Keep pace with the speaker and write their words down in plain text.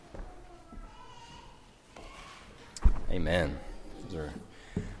Amen. Those are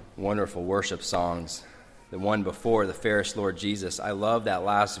wonderful worship songs. The one before, the fairest Lord Jesus. I love that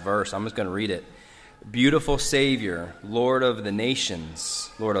last verse. I'm just going to read it. Beautiful Savior, Lord of the nations,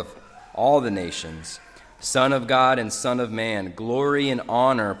 Lord of all the nations, Son of God and Son of man, glory and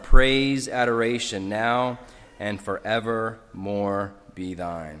honor, praise, adoration, now and forevermore be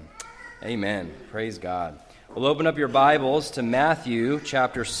thine. Amen. Praise God. We'll open up your Bibles to Matthew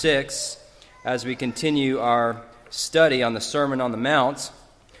chapter 6 as we continue our study on the Sermon on the Mount.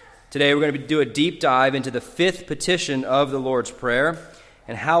 Today we're going to do a deep dive into the fifth petition of the Lord's Prayer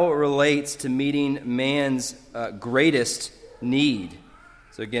and how it relates to meeting man's greatest need.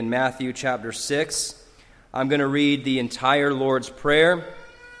 So again, Matthew chapter 6. I'm going to read the entire Lord's Prayer,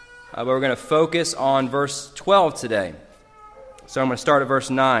 but we're going to focus on verse 12 today. So I'm going to start at verse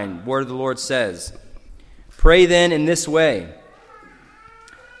 9. Word of the Lord says, "Pray then in this way,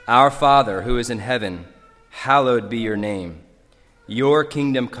 Our Father who is in heaven, hallowed be your name. Your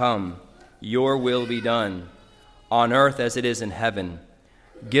kingdom come, your will be done, on earth as it is in heaven.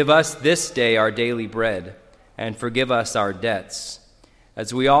 Give us this day our daily bread, and forgive us our debts,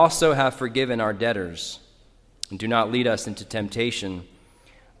 as we also have forgiven our debtors. And do not lead us into temptation,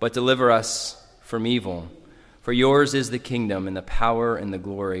 but deliver us from evil. For yours is the kingdom, and the power, and the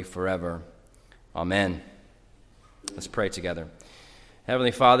glory forever. Amen." Let's pray together.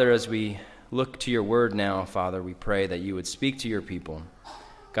 Heavenly Father, as we look to your word now, Father, we pray that you would speak to your people.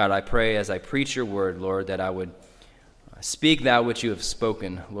 God, I pray as I preach your word, Lord, that I would speak that which you have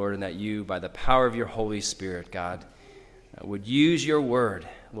spoken, Lord, and that you, by the power of your Holy Spirit, God, would use your word,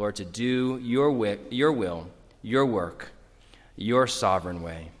 Lord, to do your will, your work, your sovereign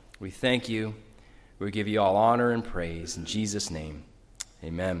way. We thank you. We give you all honor and praise. In Jesus' name,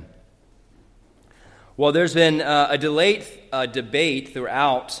 amen. Well, there's been a debate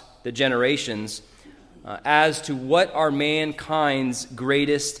throughout the generations as to what are mankind's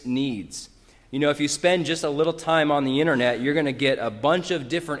greatest needs. You know, if you spend just a little time on the internet, you're going to get a bunch of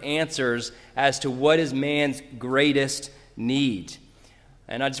different answers as to what is man's greatest need.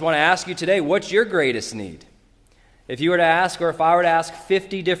 And I just want to ask you today, what's your greatest need? If you were to ask, or if I were to ask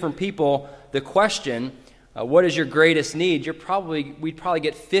 50 different people the question, what is your greatest need? We'd probably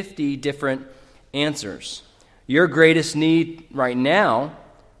get 50 different answers. Your greatest need right now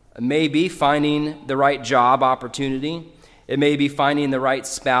may be finding the right job opportunity. It may be finding the right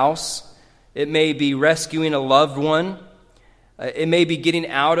spouse. It may be rescuing a loved one. It may be getting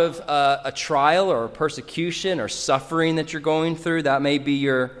out of a trial or a persecution or suffering that you're going through. That may be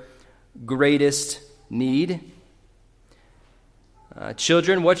your greatest need.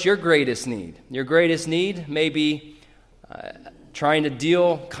 Children, what's your greatest need? Your greatest need may be trying to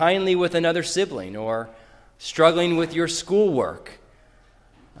deal kindly with another sibling or struggling with your schoolwork.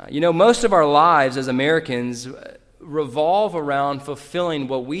 Most of our lives as Americans revolve around fulfilling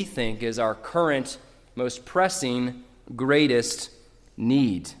what we think is our current, most pressing, greatest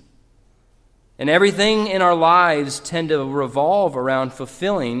need. And everything in our lives tend to revolve around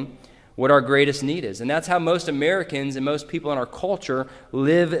fulfilling what our greatest need is. And that's how most Americans and most people in our culture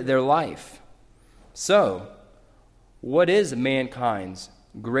live their life. So, what is mankind's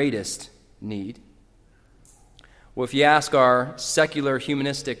greatest need? Well, if you ask our secular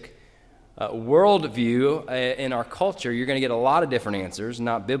humanistic worldview in our culture, you're going to get a lot of different answers,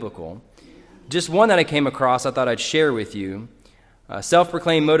 not biblical. Just one that I came across I thought I'd share with you.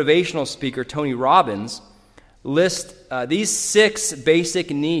 Self-proclaimed motivational speaker Tony Robbins lists these 6 basic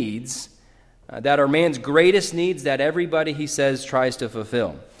needs that are man's greatest needs that everybody, he says, tries to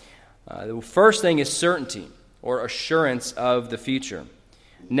fulfill. The first thing is certainty or assurance of the future.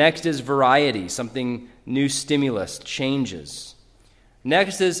 Next is variety, something new, stimulus, changes.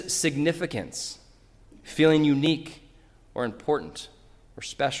 Next is significance, feeling unique or important or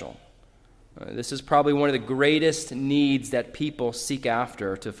special. This is probably one of the greatest needs that people seek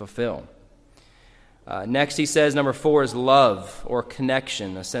after to fulfill. Next, he says, number 4 is love or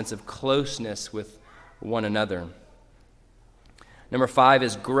connection, a sense of closeness with one another. Number 5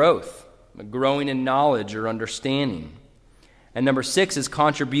 is growth, growing in knowledge or understanding. And number 6 is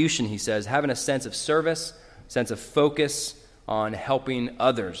contribution, he says, having a sense of service, sense of focus on helping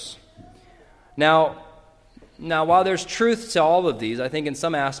others. Now, while there's truth to all of these, I think in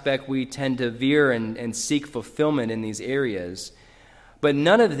some aspect we tend to veer and seek fulfillment in these areas. But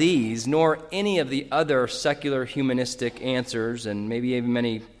none of these, nor any of the other secular humanistic answers, and maybe even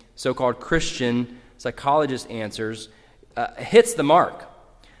many so-called Christian psychologist answers, hits the mark.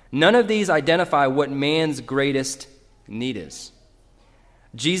 None of these identify what man's greatest need is.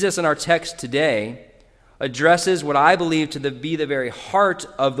 Jesus in our text today addresses what I believe to be the very heart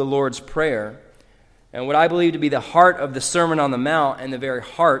of the Lord's Prayer, and what I believe to be the heart of the Sermon on the Mount and the very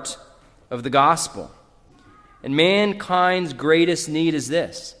heart of the gospel. And mankind's greatest need is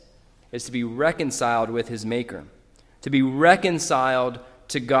this, is to be reconciled with his Maker, to be reconciled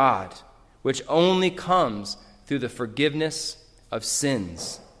to God, which only comes through the forgiveness of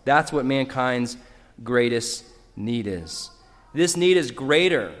sins. That's what mankind's greatest need is. This need is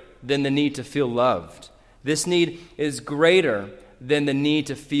greater than the need to feel loved. This need is greater than the need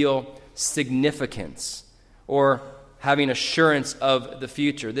to feel significance or having assurance of the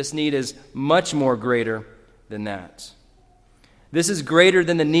future. This need is much more greater than that. This is greater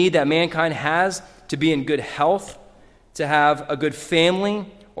than the need that mankind has to be in good health, to have a good family,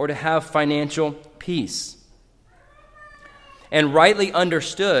 or to have financial peace. And rightly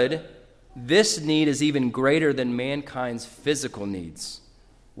understood, this need is even greater than mankind's physical needs: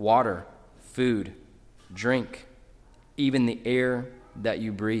 water, food, drink, even the air that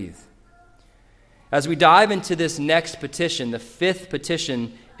you breathe. As we dive into this next petition, the fifth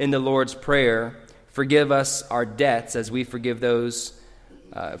petition in the Lord's Prayer, forgive us our debts as we forgive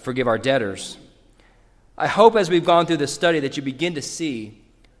our debtors. I hope as we've gone through this study that you begin to see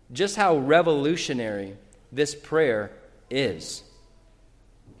just how revolutionary this prayer is.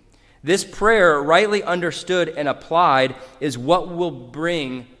 This prayer, rightly understood and applied, is what will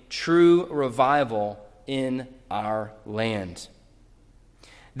bring true revival in our land.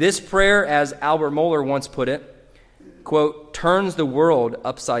 This prayer, as Albert Mohler once put it, quote, turns the world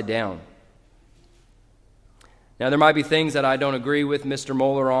upside down. Now, there might be things that I don't agree with Mr.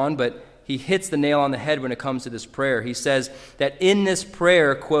 Mohler on, but he hits the nail on the head when it comes to this prayer. He says that in this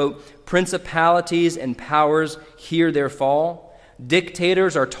prayer, quote, principalities and powers hear their fall.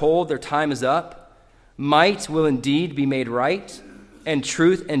 Dictators are told their time is up. Might will indeed be made right, and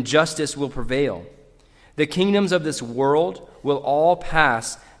truth and justice will prevail. The kingdoms of this world will all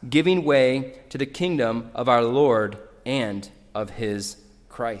pass, giving way to the kingdom of our Lord and of his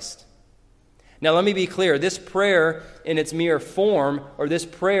Christ. Now, let me be clear. This prayer in its mere form, or this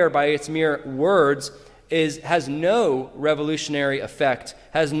prayer by its mere words, has no revolutionary effect,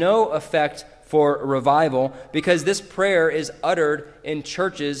 has no effect for revival, because this prayer is uttered in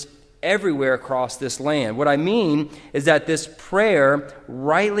churches everywhere across this land. What I mean is that this prayer,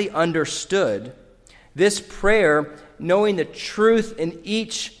 rightly understood, this prayer, knowing the truth in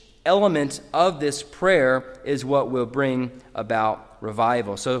each element of this prayer, is what will bring about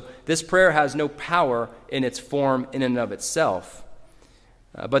revival. So this prayer has no power in its form in and of itself.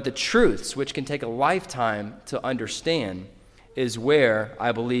 But the truths, which can take a lifetime to understand, is where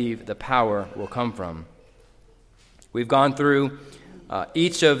I believe the power will come from. We've gone through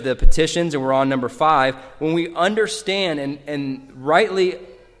each of the petitions, and we're on number 5. When we understand and rightly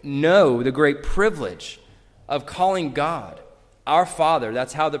know the great privilege of calling God our Father,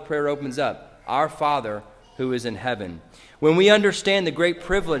 that's how the prayer opens up, our Father who is in heaven. When we understand the great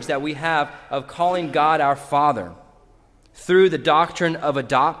privilege that we have of calling God our Father through the doctrine of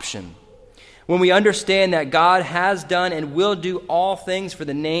adoption, when we understand that God has done and will do all things for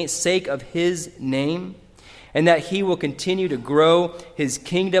the sake of his name, and that he will continue to grow his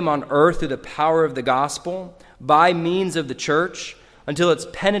kingdom on earth through the power of the gospel by means of the church until it's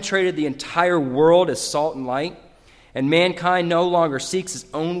penetrated the entire world as salt and light, and mankind no longer seeks his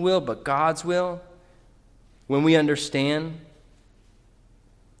own will but God's will, when we understand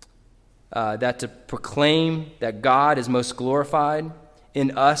that to proclaim that God is most glorified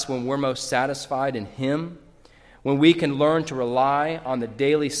in us when we're most satisfied in him, when we can learn to rely on the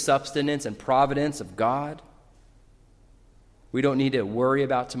daily sustenance and providence of God, we don't need to worry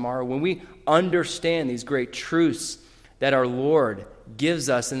about tomorrow. When we understand these great truths that our Lord gives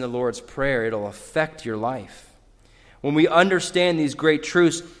us in the Lord's Prayer, it'll affect your life. When we understand these great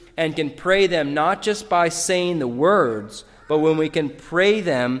truths and can pray them not just by saying the words, but when we can pray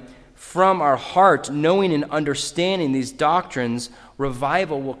them from our heart, knowing and understanding these doctrines,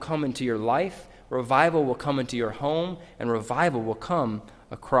 revival will come into your life, revival will come into your home, and revival will come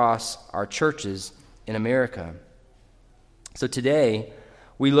across our churches in America. So today,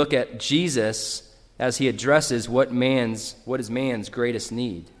 we look at Jesus as he addresses what is man's greatest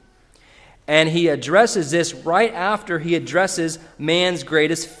need. And he addresses this right after he addresses man's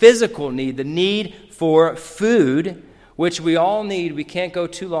greatest physical need, the need for food, which we all need. We can't go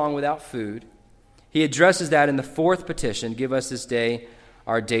too long without food. He addresses that in the 4th petition, give us this day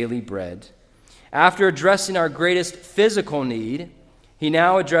our daily bread. After addressing our greatest physical need, he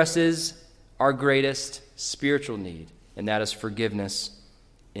now addresses our greatest spiritual need, and that is forgiveness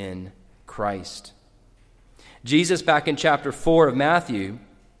in Christ. Jesus, back in chapter 4 of Matthew,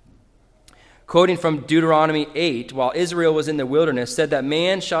 quoting from Deuteronomy 8, while Israel was in the wilderness, said that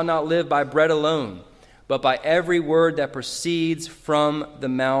man shall not live by bread alone, but by every word that proceeds from the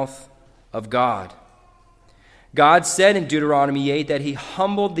mouth of God. God said in Deuteronomy 8 that he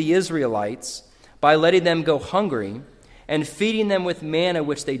humbled the Israelites by letting them go hungry and feeding them with manna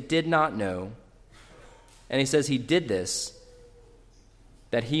which they did not know. And he says he did this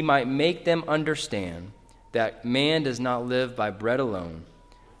that he might make them understand that man does not live by bread alone,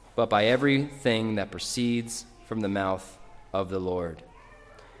 but by everything that proceeds from the mouth of the Lord.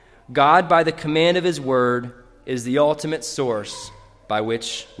 God, by the command of his word, is the ultimate source by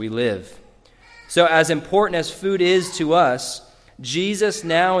which we live. So as important as food is to us, Jesus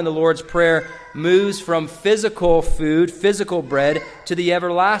now in the Lord's Prayer moves from physical food, physical bread, to the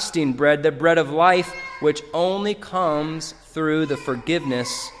everlasting bread, the bread of life, which only comes through the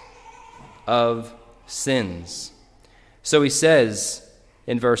forgiveness of sins. So he says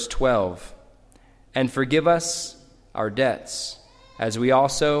in verse 12, "And forgive us our debts, as we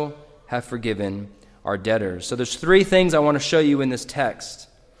also have forgiven our debtors." So there's three things I want to show you in this text.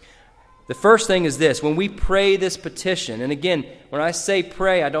 The first thing is this: when we pray this petition, and again, when I say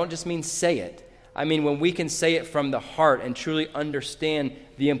pray, I don't just mean say it. I mean when we can say it from the heart and truly understand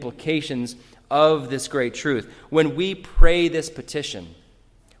the implications of this great truth. When we pray this petition,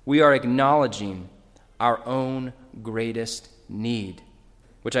 we are acknowledging our own greatest need,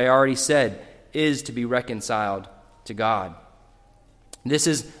 which I already said is to be reconciled to God. This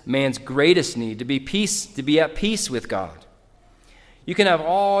is man's greatest need, to be at peace with God. You can have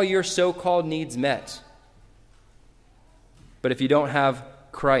all your so-called needs met, but if you don't have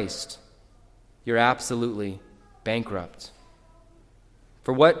Christ, you're absolutely bankrupt.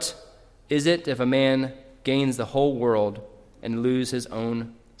 For what is it if a man gains the whole world and lose his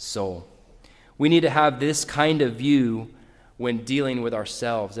own soul? We need to have this kind of view when dealing with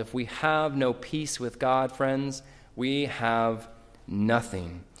ourselves. If we have no peace with God, friends, we have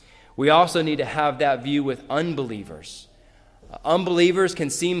nothing. We also need to have that view with unbelievers. Unbelievers can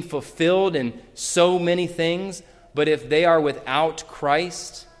seem fulfilled in so many things, but if they are without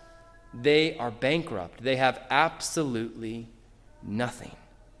Christ, they are bankrupt. They have absolutely nothing.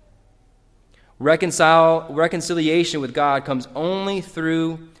 Reconciliation with God comes only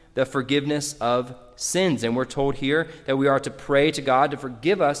through the forgiveness of sins. And we're told here that we are to pray to God to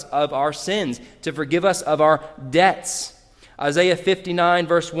forgive us of our sins, to forgive us of our debts. Isaiah 59,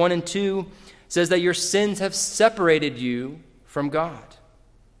 verse 1 and 2 says that your sins have separated you from God.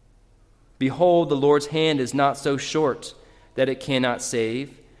 Behold, the Lord's hand is not so short that it cannot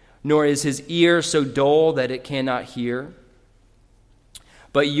save, nor is his ear so dull that it cannot hear.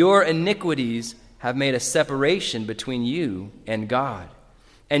 But your iniquities have made a separation between you and God,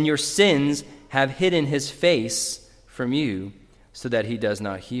 and your sins have hidden his face from you so that he does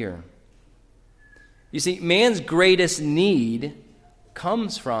not hear. You see, man's greatest need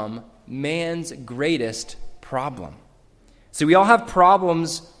comes from man's greatest problem. So we all have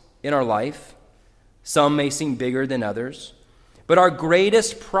problems in our life. Some may seem bigger than others. But our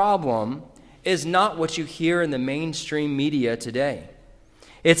greatest problem is not what you hear in the mainstream media today.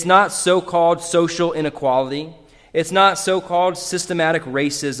 It's not so-called social inequality. It's not so-called systematic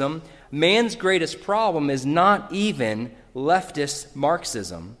racism. Man's greatest problem is not even leftist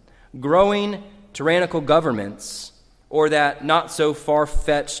Marxism, growing tyrannical governments, or that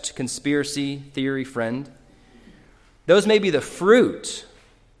not-so-far-fetched conspiracy theory friend. Those may be the fruit,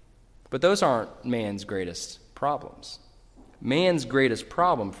 but those aren't man's greatest problems. Man's greatest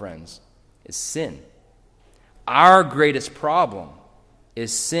problem, friends, is sin. Our greatest problem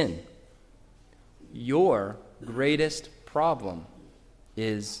is sin. Your greatest problem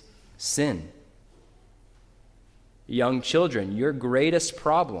is sin. Young children, your greatest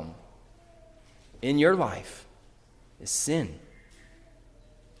problem in your life is sin.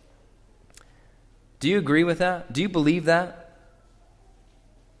 Do you agree with that? Do you believe that?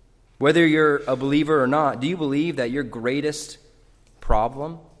 Whether you're a believer or not, do you believe that your greatest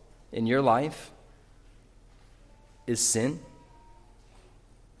problem in your life is sin?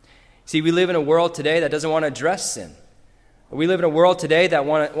 See, we live in a world today that doesn't want to address sin. We live in a world today that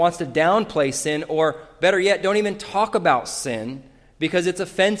wants to downplay sin, or better yet, don't even talk about sin because it's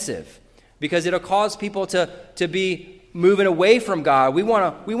offensive, because it'll cause people to be moving away from God. We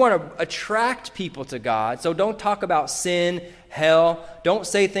want to attract people to God. So don't talk about sin, hell. Don't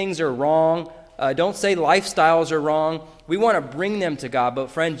say things are wrong. Don't say lifestyles are wrong. We want to bring them to God.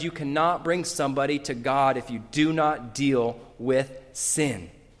 But friends, you cannot bring somebody to God if you do not deal with sin.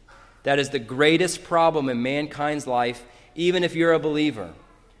 That is the greatest problem in mankind's life, even if you're a believer.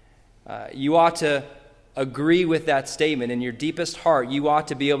 You ought to agree with that statement. In your deepest heart, you ought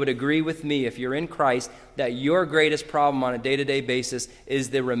to be able to agree with me, if you're in Christ, that your greatest problem on a day-to-day basis is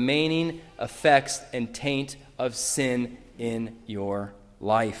the remaining effects and taint of sin in your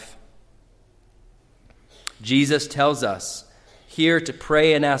life. Jesus tells us here to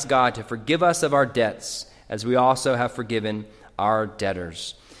pray and ask God to forgive us of our debts, as we also have forgiven our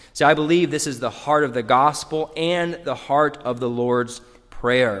debtors. So I believe this is the heart of the gospel and the heart of the Lord's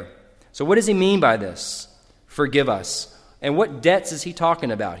Prayer. So what does he mean by this? Forgive us. And what debts is he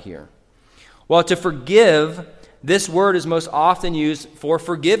talking about here? Well, to forgive, this word is most often used for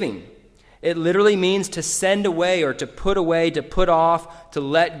forgiving. It literally means to send away or to put away, to put off, to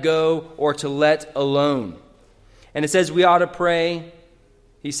let go, or to let alone. And it says we ought to pray,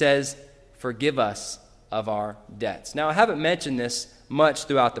 he says, forgive us of our debts. Now, I haven't mentioned this much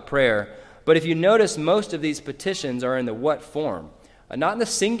throughout the prayer, but if you notice, most of these petitions are in the what form? Not in the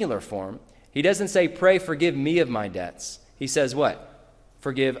singular form. He doesn't say, pray, forgive me of my debts. He says what?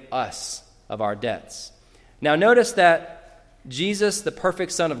 Forgive us of our debts. Now, notice that Jesus, the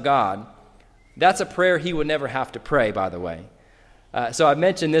perfect Son of God, that's a prayer he would never have to pray, by the way. So I've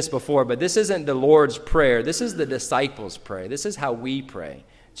mentioned this before, but this isn't the Lord's Prayer. This is the disciples' prayer. This is how we pray.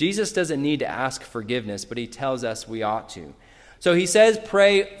 Jesus doesn't need to ask forgiveness, but he tells us we ought to. So he says,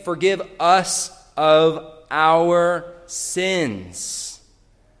 pray, forgive us of our sins.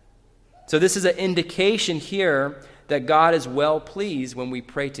 So this is an indication here that God is well pleased when we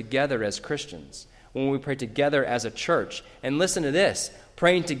pray together as Christians, when we pray together as a church. And listen to this,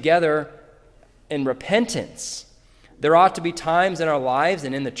 praying together in repentance. There ought to be times in our lives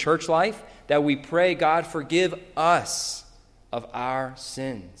and in the church life that we pray, God, forgive us of our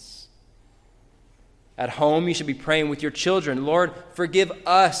sins. At home, you should be praying with your children, Lord, forgive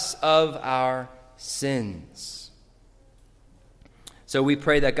us of our sins. So we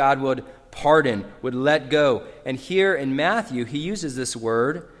pray that God would pardon, would let go. And here in Matthew, he uses this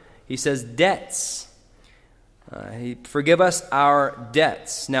word. He says debts. Forgive us our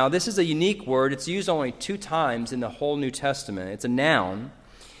debts. Now, this is a unique word. It's used only 2 times in the whole New Testament. It's a noun,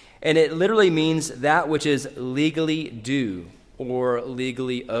 and it literally means that which is legally due or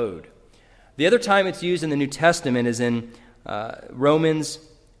legally owed. The other time it's used in the New Testament is in Romans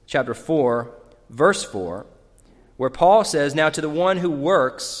chapter 4, verse 4, where Paul says, now to the one who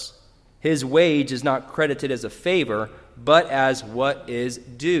works, his wage is not credited as a favor, but as what is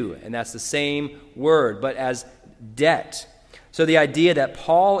due. And that's the same word, but as debt. So the idea that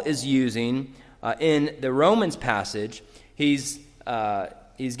Paul is using in the Romans passage, he's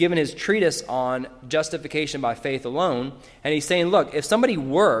given his treatise on justification by faith alone, and he's saying, look, if somebody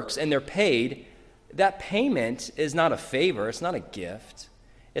works and they're paid, that payment is not a favor, it's not a gift,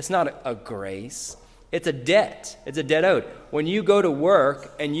 it's not a grace, it's a debt. It's a debt owed. When you go to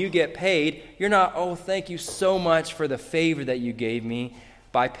work and you get paid, you're not, oh, thank you so much for the favor that you gave me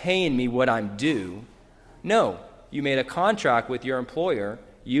by paying me what I'm due. No, you made a contract with your employer.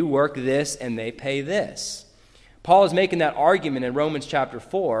 You work this and they pay this. Paul is making that argument in Romans chapter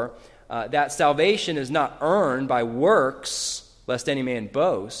 4 that salvation is not earned by works, lest any man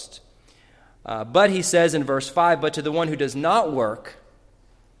boast. But he says in verse 5, but to the one who does not work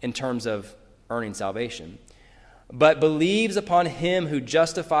in terms of earning salvation, but believes upon him who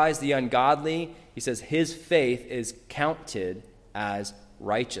justifies the ungodly, he says his faith is counted as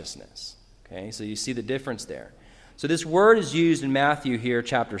righteousness. Okay, so you see the difference there. So this word is used in Matthew here,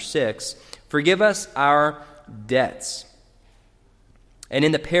 chapter 6. Forgive us our debts. And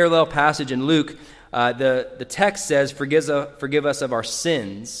in the parallel passage in Luke, the text says, forgive us of our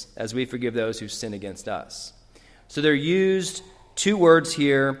sins as we forgive those who sin against us. So they're used, 2 words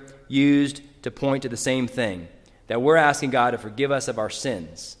here, used to point to the same thing, that we're asking God to forgive us of our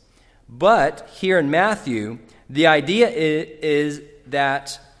sins. But here in Matthew, the idea is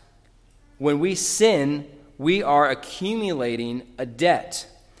that when we sin, we are accumulating a debt.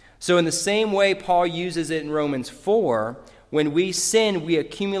 So in the same way Paul uses it in Romans 4, when we sin, we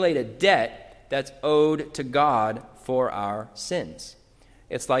accumulate a debt that's owed to God for our sins.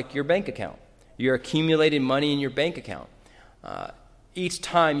 It's like your bank account. You're accumulating money in your bank account. Each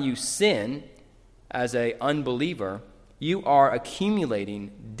time you sin as an unbeliever, you are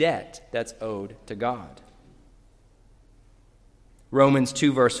accumulating debt that's owed to God. Romans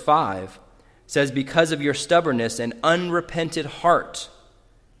 2 verse 5 says, because of your stubbornness and unrepented heart,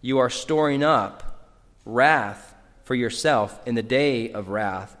 you are storing up wrath for yourself in the day of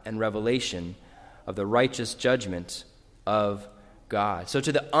wrath and revelation of the righteous judgment of God. So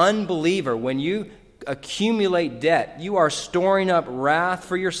to the unbeliever, when you accumulate debt, you are storing up wrath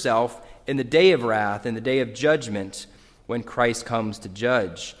for yourself in the day of wrath, in the day of judgment, when Christ comes to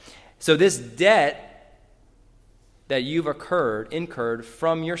judge. So this debt that you've incurred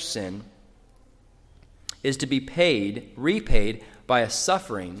from your sin is to be repaid by a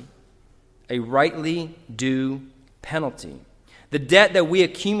suffering, a rightly due penalty. The debt that we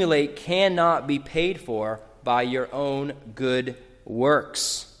accumulate cannot be paid for by your own good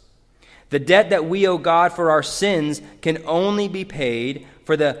works. The debt that we owe God for our sins can only be paid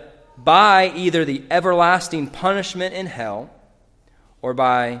by either the everlasting punishment in hell or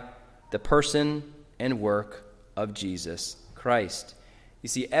by the person and work of Jesus Christ. You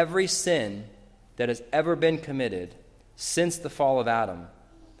see, every sin that has ever been committed since the fall of Adam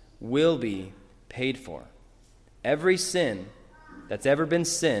will be paid for. Every sin that's ever been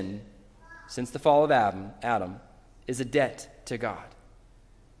sinned since the fall of Adam is a debt to God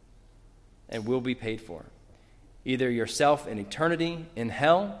and will be paid for. Either yourself in eternity in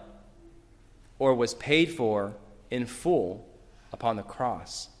hell or was paid for in full upon the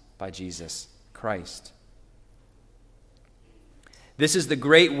cross by Jesus Christ. This is the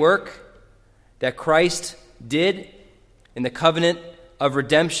great work that Christ did in the covenant of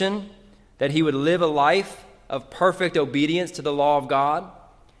redemption, that he would live a life of perfect obedience to the law of God,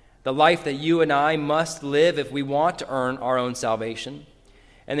 the life that you and I must live if we want to earn our own salvation.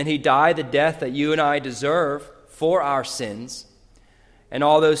 And then he died the death that you and I deserve for our sins. And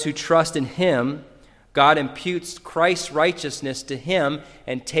all those who trust in him, God imputes Christ's righteousness to him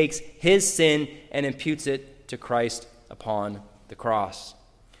and takes his sin and imputes it to Christ upon the cross.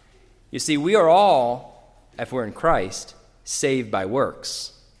 You see, we are all, if we're in Christ, saved by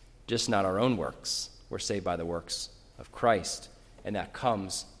works, just not our own works. We're saved by the works of Christ, and that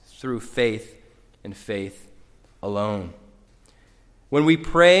comes through faith and faith alone. When we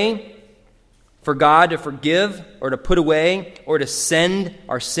pray for God to forgive or to put away or to send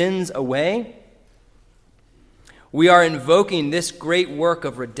our sins away, we are invoking this great work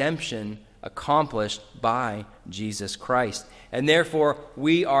of redemption accomplished by Jesus Christ. And therefore,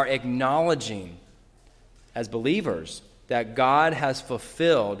 we are acknowledging as believers that God has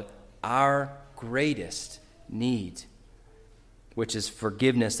fulfilled our greatest need, which is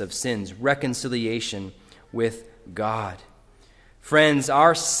forgiveness of sins, reconciliation with God. Friends,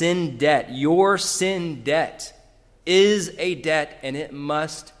 our sin debt, your sin debt, is a debt and it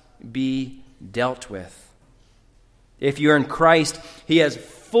must be dealt with. If you're in Christ, he has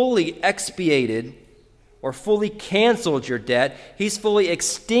fully expiated or fully canceled your debt. He's fully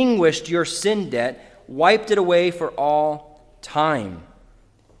extinguished your sin debt, wiped it away for all time.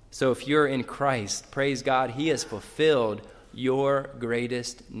 So if you're in Christ, praise God, he has fulfilled your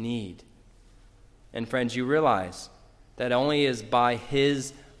greatest need. And friends, you realize that only is by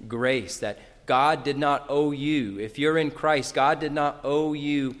his grace, that God did not owe you. If you're in Christ, God did not owe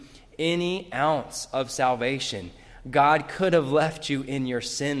you any ounce of salvation. God could have left you in your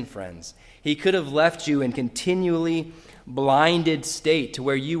sin, friends. He could have left you in continually blinded state to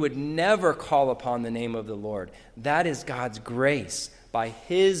where you would never call upon the name of the Lord. That is God's grace. By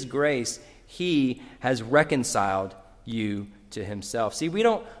his grace, he has reconciled you to himself. See, we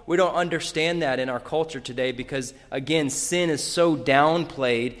don't understand that in our culture today because, again, sin is so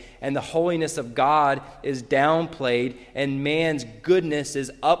downplayed and the holiness of God is downplayed and man's goodness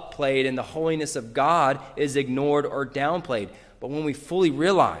is upplayed and the holiness of God is ignored or downplayed. But when we fully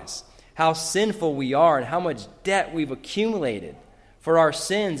realize how sinful we are and how much debt we've accumulated for our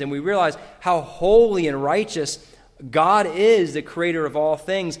sins, and we realize how holy and righteous God is, the creator of all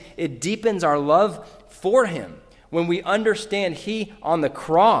things, it deepens our love for him. When we understand he, on the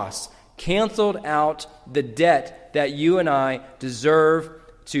cross, canceled out the debt that you and I deserve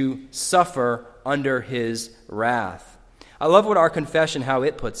to suffer under his wrath. I love what our confession, how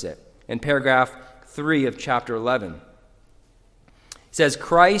it puts it, in paragraph 3 of chapter 11. It says,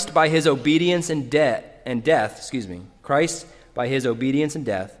 Christ by his obedience and death, Christ by his obedience and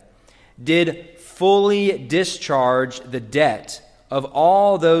death, did fully discharge the debt of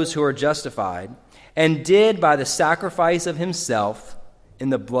all those who are justified, and did, by the sacrifice of himself in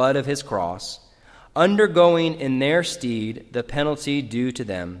the blood of his cross, undergoing in their stead the penalty due to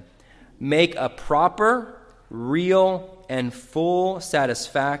them, make a proper, real, and full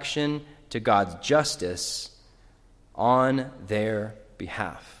satisfaction to God's justice on their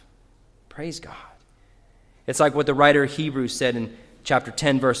behalf. Praise God. It's like what the writer of Hebrews said in chapter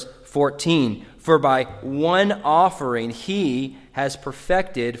 10, verse 14. For by one offering he has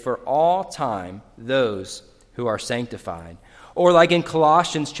perfected for all time those who are sanctified. Or like in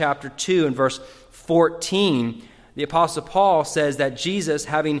Colossians chapter 2 and verse 14, the Apostle Paul says that Jesus,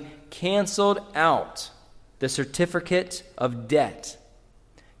 having canceled out the certificate of debt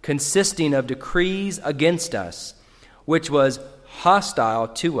consisting of decrees against us, which was hostile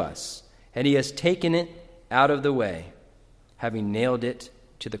to us, and he has taken it out of the way, having nailed it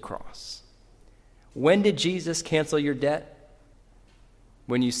to the cross. When did Jesus cancel your debt?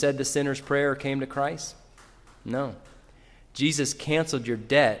 When you said the sinner's prayer or came to Christ? No. Jesus canceled your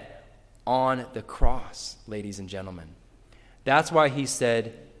debt on the cross, ladies and gentlemen. That's why he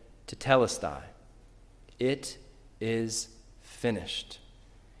said to Telestai, it is finished.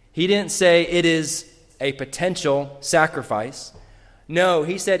 He didn't say it is a potential sacrifice. No,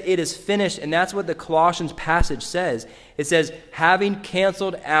 he said it is finished, and that's what the Colossians passage says. It says, having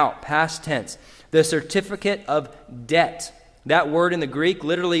canceled out, past tense, the certificate of debt. That word in the Greek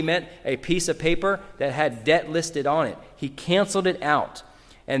literally meant a piece of paper that had debt listed on it. He canceled it out.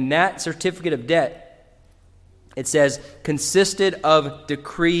 And that certificate of debt, it says, consisted of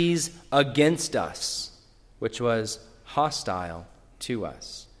decrees against us, which was hostile to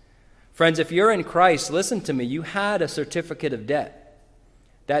us. Friends, if you're in Christ, listen to me, you had a certificate of debt.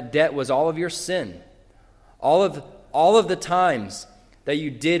 That debt was all of your sin. All of the times that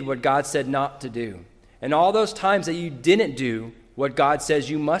you did what God said not to do. And all those times that you didn't do what God says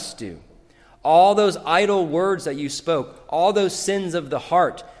you must do. All those idle words that you spoke. All those sins of the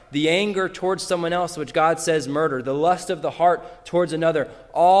heart. The anger towards someone else, which God says murder. The lust of the heart towards another.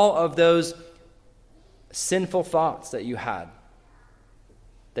 All of those sinful thoughts that you had.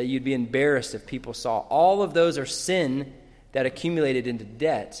 That you'd be embarrassed if people saw. All of those are sin that accumulated into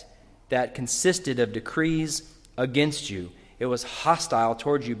debt that consisted of decrees against you. It was hostile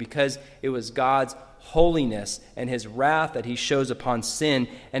towards you because it was God's holiness and his wrath that he shows upon sin.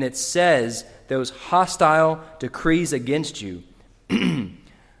 And it says those hostile decrees against you,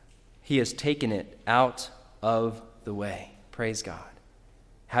 he has taken it out of the way. Praise God.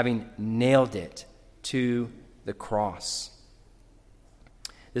 Having nailed it to the cross.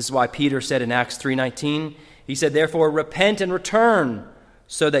 This is why Peter said in Acts 3:19, he said, therefore repent and return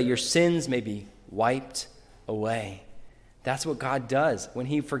so that your sins may be wiped away. That's what God does. When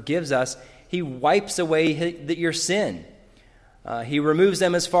he forgives us, he wipes away your sin. He removes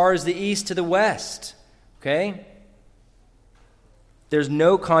them as far as the east to the west. Okay? There's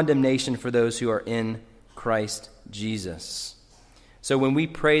no condemnation for those who are in Christ Jesus. So when we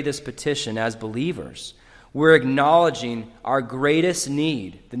pray this petition as believers, we're acknowledging our greatest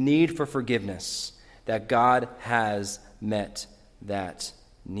need, the need for forgiveness, that God has met that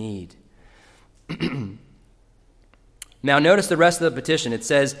need. Now notice the rest of the petition. It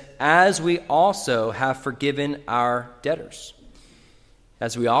says, as we also have forgiven our debtors.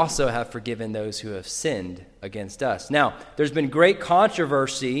 As we also have forgiven those who have sinned against us. Now, there's been great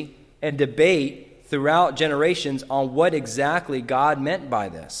controversy and debate throughout generations on what exactly God meant by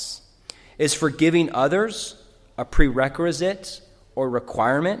this. Is forgiving others a prerequisite or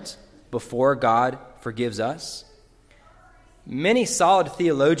requirement before God forgives us? Many solid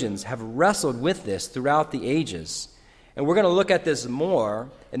theologians have wrestled with this throughout the ages. And we're going to look at this more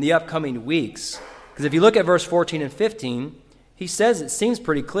in the upcoming weeks. Because if you look at verse 14 and 15, he says it seems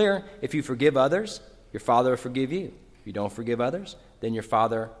pretty clear. If you forgive others, your Father will forgive you. If you don't forgive others, then your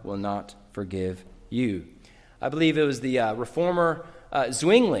Father will not forgive you. I believe it was the reformer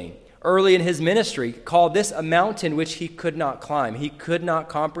Zwingli, early in his ministry, called this a mountain which he could not climb. He could not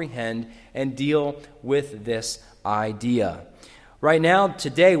comprehend and deal with this idea. Right now,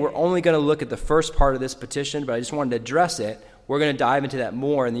 today, we're only going to look at the first part of this petition, but I just wanted to address it. We're going to dive into that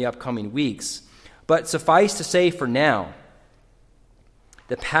more in the upcoming weeks. But suffice to say for now,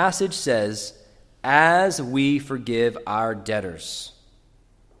 the passage says, as we forgive our debtors,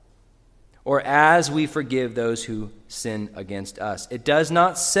 or as we forgive those who sin against us. It does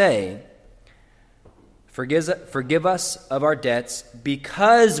not say, forgive us of our debts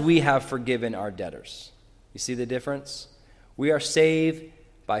because we have forgiven our debtors. You see the difference? We are saved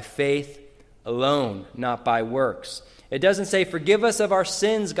by faith alone, not by works. It doesn't say, forgive us of our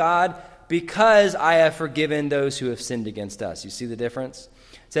sins, God, because I have forgiven those who have sinned against us. You see the difference?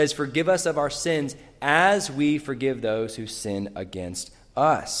 It says, forgive us of our sins as we forgive those who sin against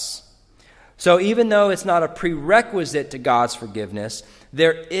us. So even though it's not a prerequisite to God's forgiveness,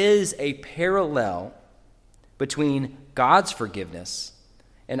 there is a parallel between God's forgiveness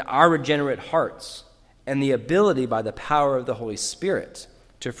and our regenerate hearts and the ability by the power of the Holy Spirit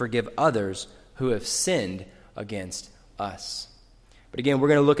to forgive others who have sinned against us. But again, we're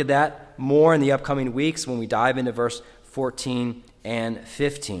going to look at that more in the upcoming weeks when we dive into verse 14 and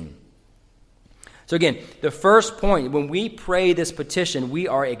 15. So again, the first point, when we pray this petition, we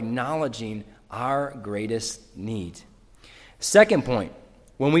are acknowledging our greatest need. Second point,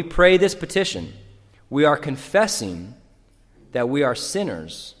 when we pray this petition, we are confessing that we are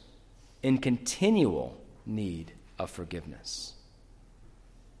sinners in continual need of forgiveness.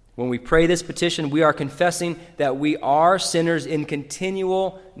 When we pray this petition, we are confessing that we are sinners in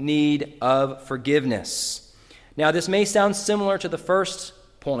continual need of forgiveness. Now, this may sound similar to the first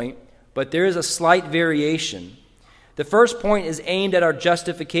point, but there is a slight variation. The first point is aimed at our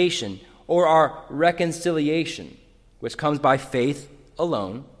justification or our reconciliation, which comes by faith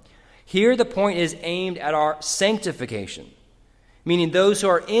alone. Here, the point is aimed at our sanctification, meaning those who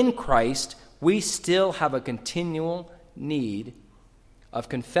are in Christ, we still have a continual need of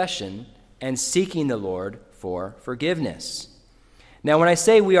confession and seeking the Lord for forgiveness. Now, when I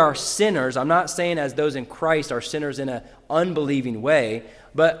say we are sinners, I'm not saying as those in Christ are sinners in an unbelieving way,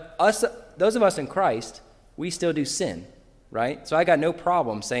 but those of us in Christ, we still do sin, right? So I got no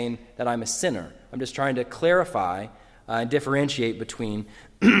problem saying that I'm a sinner. I'm just trying to clarify and differentiate between,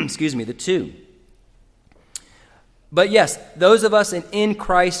 the two. But yes, those of us in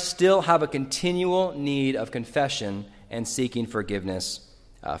Christ still have a continual need of confession and seeking forgiveness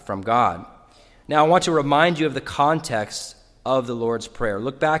from God. Now, I want to remind you of the context of the Lord's Prayer.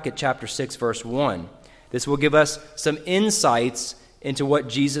 Look back at chapter 6, verse 1. This will give us some insights into what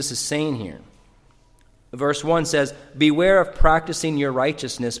Jesus is saying here. Verse 1 says, "Beware of practicing your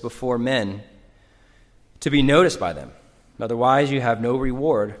righteousness before men to be noticed by them. Otherwise, you have no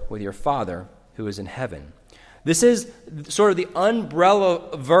reward with your Father who is in heaven." This is sort of the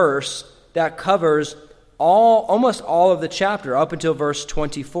umbrella verse that covers almost all of the chapter up until verse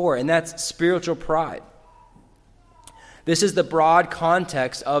 24, and that's spiritual pride. This is the broad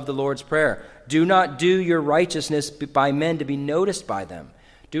context of the Lord's Prayer. Do not do your righteousness by men to be noticed by them.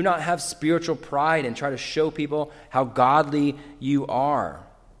 Do not have spiritual pride and try to show people how godly you are.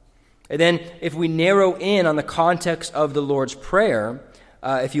 And then if we narrow in on the context of the Lord's Prayer,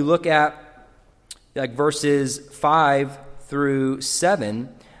 if you look at like verses 5 through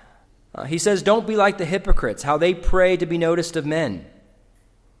 7, he says, "Don't be like the hypocrites, how they pray to be noticed of men."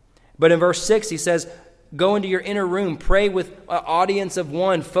 But in verse 6, he says, "Go into your inner room, pray with an audience of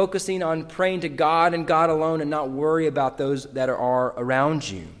one, focusing on praying to God and God alone and not worry about those that are around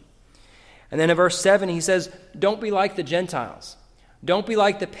you." And then in verse 7, he says, "Don't be like the Gentiles. Don't be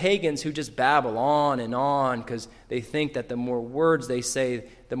like the pagans who just babble on and on because they think that the more words they say,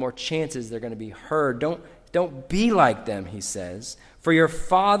 the more chances they're going to be heard. Don't be like them," he says, "for your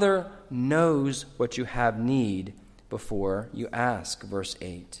Father knows what you have need before you ask." Verse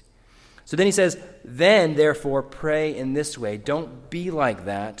 8. So then he says, "Then, therefore, pray in this way." Don't be like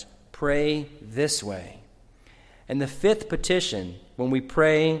that. Pray this way. And the fifth petition, when we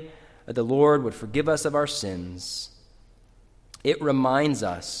pray that the Lord would forgive us of our sins, it reminds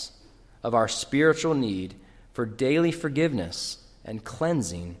us of our spiritual need for daily forgiveness and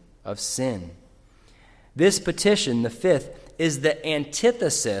cleansing of sin. This petition, the fifth, is the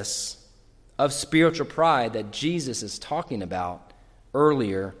antithesis of spiritual pride that Jesus is talking about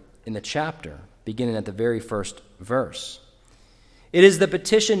earlier in the chapter, beginning at the very first verse. It is the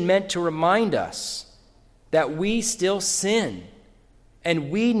petition meant to remind us that we still sin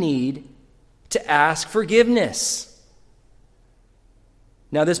and we need to ask forgiveness.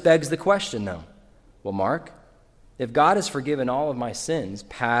 Now, this begs the question, though. Well, Mark, if God has forgiven all of my sins,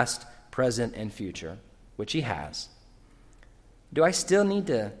 past, present, and future, which he has, do I still need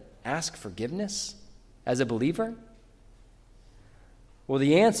to ask forgiveness as a believer? Well,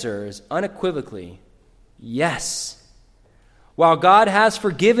 the answer is unequivocally yes. While God has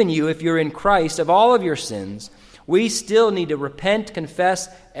forgiven you, if you're in Christ, of all of your sins, we still need to repent, confess,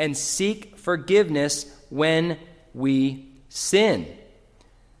 and seek forgiveness when we sin.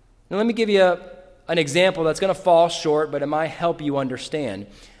 Now, let me give you an example that's going to fall short, but it might help you understand.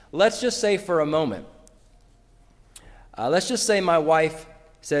 Let's just say for a moment, let's just say my wife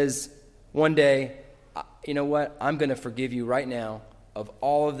says one day, "You know what, I'm going to forgive you right now of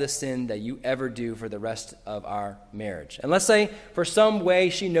all of the sin that you ever do for the rest of our marriage." And let's say for some way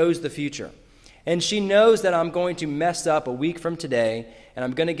she knows the future. And she knows that I'm going to mess up a week from today, and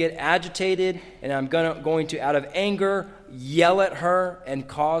I'm going to get agitated, and I'm going to, out of anger, yell at her and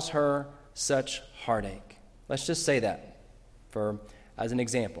cause her such heartache. Let's just say that as an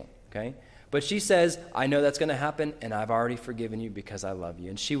example, okay? But she says, "I know that's going to happen, and I've already forgiven you because I love you."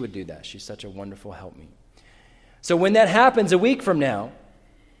 And she would do that. She's such a wonderful helpmeet. So when that happens a week from now,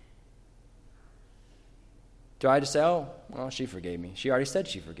 do I just say, "Oh, well, she forgave me. She already said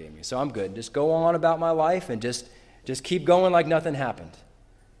she forgave me, so I'm good. Just go on about my life and just keep going like nothing happened"?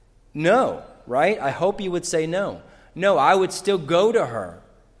 No, right? I hope you would say no. No, I would still go to her,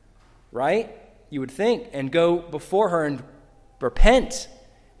 right? You would think, and go before her and repent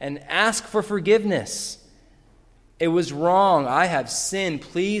and ask for forgiveness. "It was wrong. I have sinned.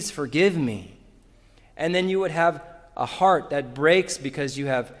 Please forgive me." And then you would have a heart that breaks because you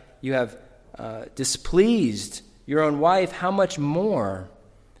have displeased your own wife, how much more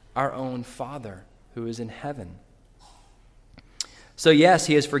our own Father who is in heaven? So yes,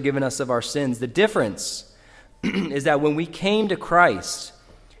 he has forgiven us of our sins. The difference is that when we came to Christ,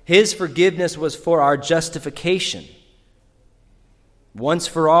 his forgiveness was for our justification. Once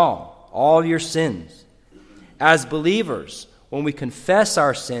for all your sins. As believers, when we confess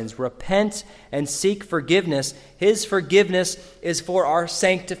our sins, repent, and seek forgiveness, his forgiveness is for our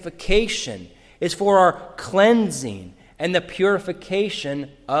sanctification, is for our cleansing and the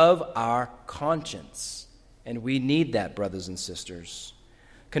purification of our conscience. And we need that, brothers and sisters.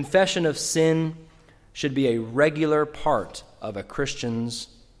 Confession of sin should be a regular part of a Christian's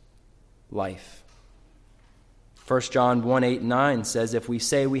life. 1 John 1:8-9 says, if we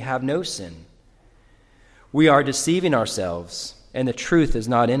say we have no sin, we are deceiving ourselves, and the truth is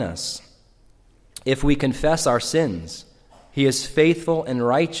not in us. If we confess our sins, he is faithful and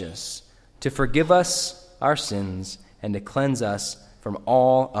righteous to forgive us our sins and to cleanse us from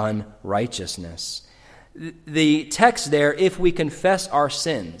all unrighteousness. The text there, if we confess our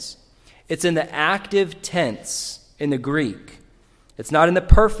sins, it's in the active tense in the Greek. It's not in the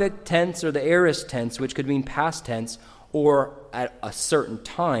perfect tense or the aorist tense, which could mean past tense or at a certain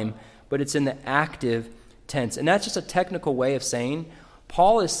time, but it's in the active tense. And that's just a technical way of saying,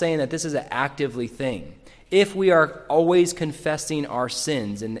 Paul is saying that this is an actively thing. If we are always confessing our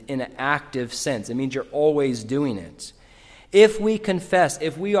sins in an active sense, it means you're always doing it. If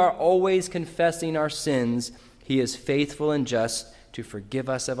we are always confessing our sins, he is faithful and just to forgive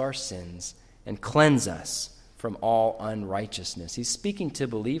us of our sins and cleanse us from all unrighteousness. He's speaking to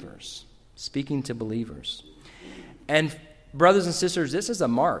believers. And brothers and sisters, this is a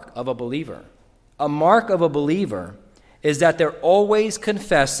mark of a believer. A mark of a believer is that they're always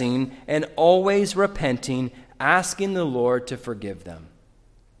confessing and always repenting, asking the Lord to forgive them.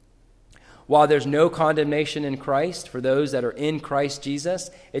 While there's no condemnation in Christ for those that are in Christ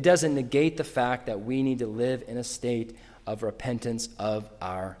Jesus, it doesn't negate the fact that we need to live in a state of repentance of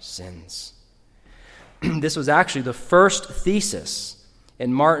our sins. This was actually the first thesis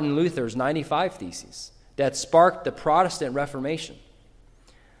in Martin Luther's 95 Theses that sparked the Protestant Reformation.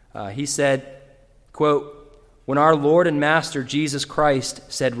 He said, quote, when our Lord and Master Jesus Christ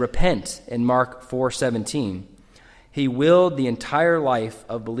said repent in Mark 4:17, he willed the entire life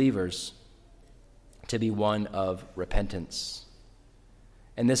of believers to be one of repentance.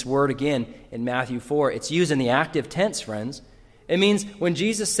 And this word again in Matthew 4, it's used in the active tense, friends. It means when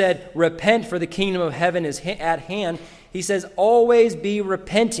Jesus said, repent for the kingdom of heaven is at hand, he says, always be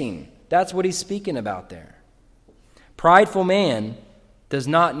repenting. That's what he's speaking about there. Prideful man does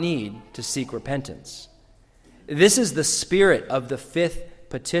not need to seek repentance. This is the spirit of the fifth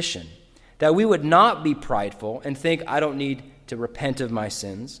petition, that we would not be prideful and think, I don't need to repent of my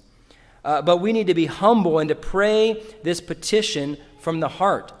sins. But we need to be humble and to pray this petition from the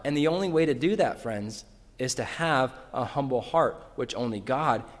heart. And the only way to do that, friends, is to have a humble heart, which only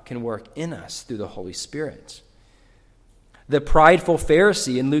God can work in us through the Holy Spirit. The prideful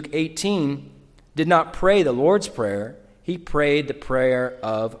Pharisee in Luke 18 did not pray the Lord's Prayer. He prayed the prayer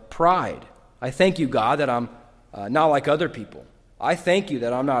of pride. I thank you, God, that I'm not like other people. I thank you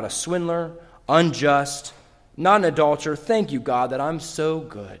that I'm not a swindler, unjust, not an adulterer. Thank you, God, that I'm so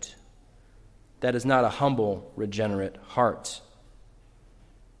good. That is not a humble, regenerate heart.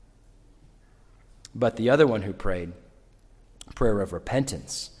 But the other one who prayed, prayer of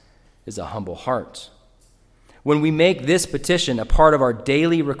repentance, is a humble heart. When we make this petition a part of our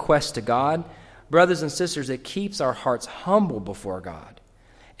daily request to God, brothers and sisters, it keeps our hearts humble before God,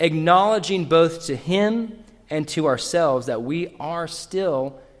 acknowledging both to him and to ourselves that we are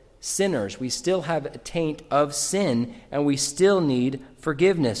still sinners. We still have a taint of sin, and we still need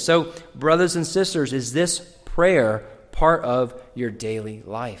forgiveness. So, brothers and sisters, is this prayer part of your daily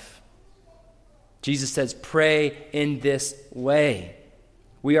life? Jesus says, pray in this way.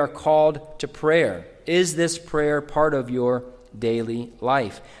 We are called to prayer. Is this prayer part of your daily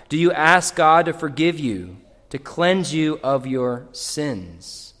life? Do you ask God to forgive you, to cleanse you of your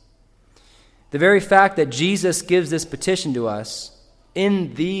sins? The very fact that Jesus gives this petition to us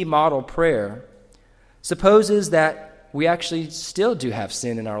in the model prayer supposes that we actually still do have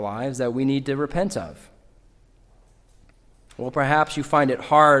sin in our lives that we need to repent of. Well, perhaps you find it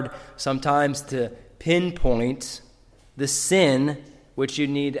hard sometimes to pinpoint the sin which you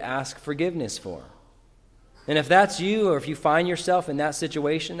need to ask forgiveness for. And if that's you, or if you find yourself in that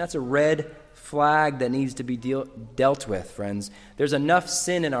situation, that's a red flag that needs to be dealt with, friends. There's enough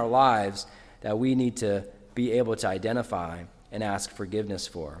sin in our lives that we need to be able to identify and ask forgiveness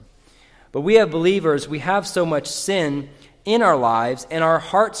for. But we have believers, we have so much sin in our lives, and our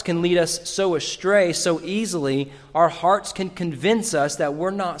hearts can lead us so astray so easily. Our hearts can convince us that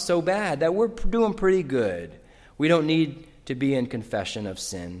we're not so bad, that we're doing pretty good. We don't need to be in confession of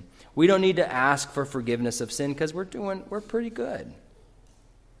sin. We don't need to ask for forgiveness of sin because we're pretty good.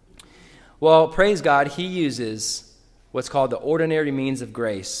 Well, praise God, he uses what's called the ordinary means of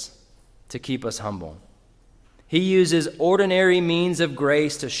grace to keep us humble. He uses ordinary means of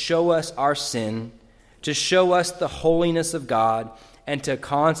grace to show us our sin, to show us the holiness of God, and to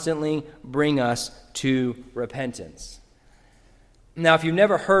constantly bring us to repentance. Now, if you've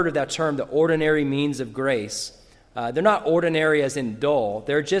never heard of that term, the ordinary means of grace, they're not ordinary as in dull.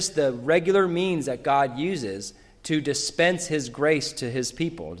 They're just the regular means that God uses to dispense his grace to his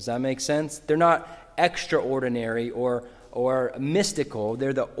people. Does that make sense? They're not extraordinary or mystical.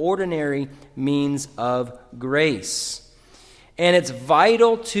 They're the ordinary means of grace. And it's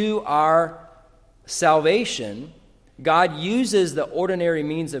vital to our salvation. God uses the ordinary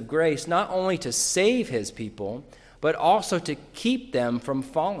means of grace not only to save his people, but also to keep them from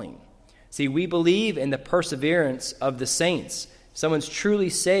falling. See, we believe in the perseverance of the saints. If someone's truly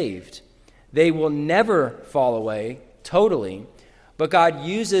saved, they will never fall away totally, but God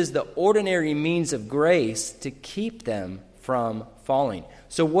uses the ordinary means of grace to keep them from falling.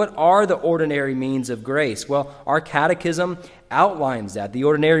 So what are the ordinary means of grace? Well, our catechism outlines that. The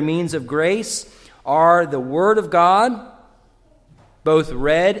ordinary means of grace are the Word of God, both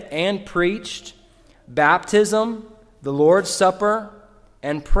read and preached, baptism, the Lord's Supper,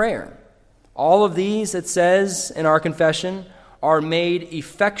 and prayer. All of these, it says in our confession, are made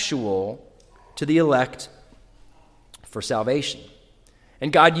effectual to the elect for salvation.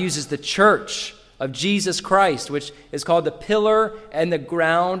 And God uses the church of Jesus Christ, which is called the pillar and the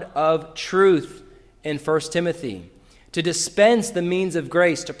ground of truth in 1 Timothy, to dispense the means of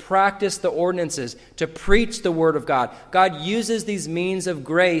grace, to practice the ordinances, to preach the word of God. God uses these means of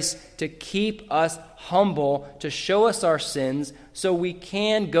grace to keep us humble, to show us our sins, so we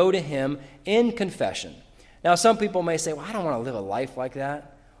can go to him in confession. Now, some people may say, well, I don't want to live a life like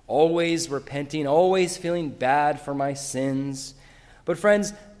that, always repenting, always feeling bad for my sins. But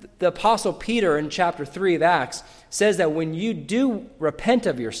friends, the Apostle Peter in chapter 3 of Acts says that when you do repent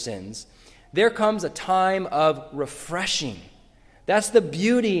of your sins, there comes a time of refreshing. That's the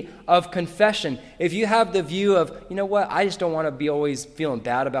beauty of confession. If you have the view of, you know what, I just don't want to be always feeling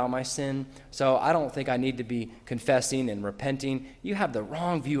bad about my sin, so I don't think I need to be confessing and repenting, you have the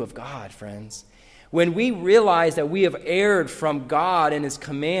wrong view of God, friends. When we realize that we have erred from God and his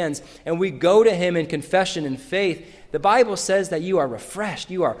commands, and we go to him in confession and faith, the Bible says that you are refreshed,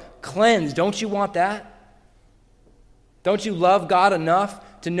 you are cleansed. Don't you want that? Don't you love God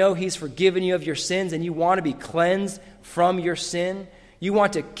enough to know he's forgiven you of your sins and you want to be cleansed from your sin? You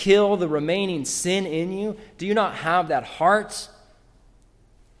want to kill the remaining sin in you? Do you not have that heart?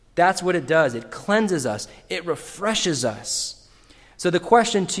 That's what it does. It cleanses us. It refreshes us. So the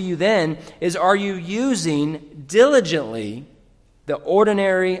question to you then is, are you using diligently the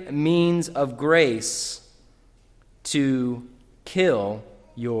ordinary means of grace to kill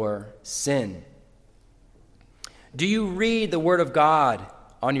your sin? Do you read the Word of God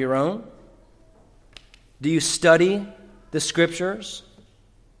on your own? Do you study the Scriptures?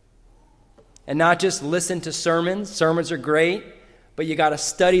 And not just listen to sermons. Sermons are great, but you got to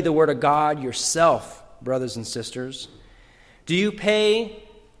study the Word of God yourself, brothers and sisters. Do you pay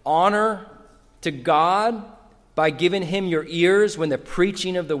honor to God by giving him your ears when the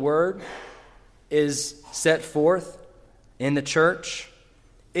preaching of the Word is set forth in the church?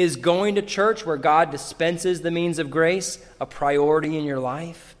 Is going to church where God dispenses the means of grace a priority in your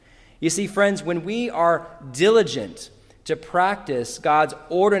life? You see, friends, when we are diligent to practice God's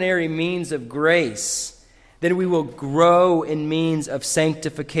ordinary means of grace, then we will grow in means of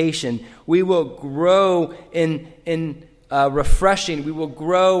sanctification. We will grow in refreshing. We will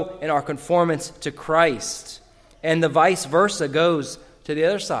grow in our conformance to Christ. And the vice versa goes to the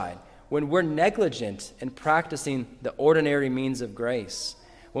other side. When we're negligent in practicing the ordinary means of grace,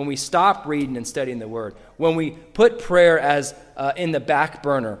 when we stop reading and studying the Word, when we put prayer as in the back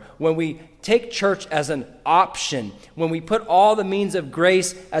burner, when we take church as an option, when we put all the means of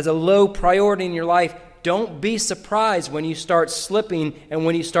grace as a low priority in your life, don't be surprised when you start slipping and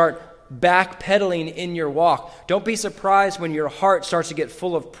when you start backpedaling in your walk. Don't be surprised when your heart starts to get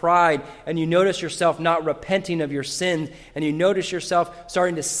full of pride and you notice yourself not repenting of your sins, and you notice yourself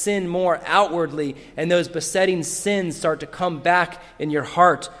starting to sin more outwardly, and those besetting sins start to come back in your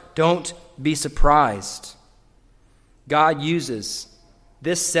heart. Don't be surprised. God uses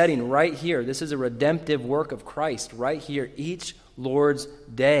this setting right here. This is a redemptive work of Christ right here each Lord's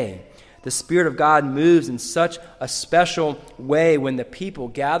Day The Spirit of God moves in such a special way when the people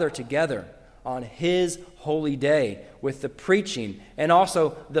gather together on His holy day with the preaching and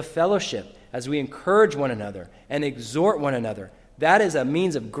also the fellowship as we encourage one another and exhort one another. That is a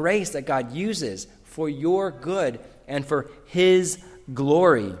means of grace that God uses for your good and for His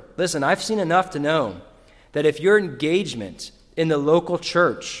glory. Listen, I've seen enough to know that if your engagement in the local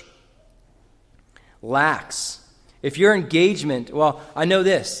church lacks, if your engagement, well, I know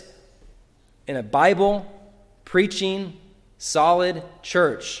this, in a Bible preaching, solid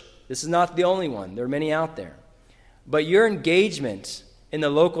church, this is not the only one. There are many out there. But your engagement in the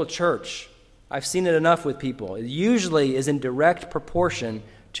local church, I've seen it enough with people, it usually is in direct proportion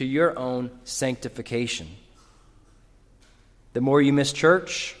to your own sanctification. The more you miss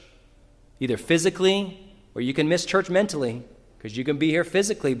church, either physically or you can miss church mentally, because you can be here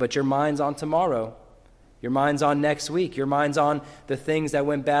physically, but your mind's on tomorrow. Your mind's on next week. Your mind's on the things that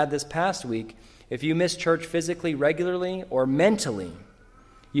went bad this past week. If you miss church physically, regularly, or mentally,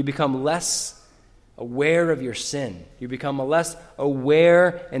 you become less aware of your sin. You become less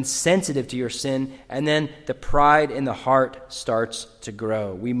aware and sensitive to your sin, and then the pride in the heart starts to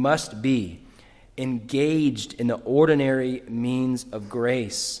grow. We must be engaged in the ordinary means of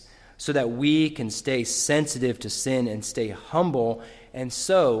grace so that we can stay sensitive to sin and stay humble. And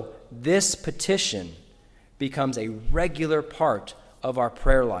so this petition becomes a regular part of our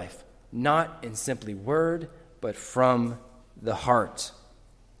prayer life, not in simply word, but from the heart.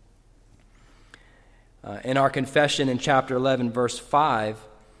 In our confession in chapter 11, verse 5,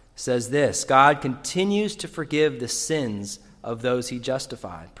 says this: God continues to forgive the sins of those He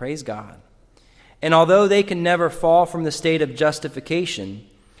justified. Praise God. And although they can never fall from the state of justification,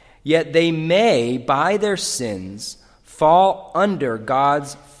 yet they may, by their sins, fall under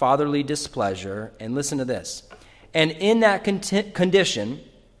God's fatherly displeasure. And listen to this. And in that condition,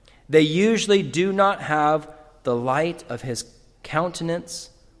 they usually do not have the light of His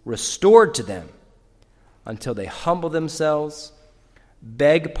countenance restored to them until they humble themselves,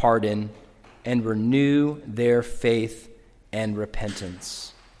 beg pardon, and renew their faith and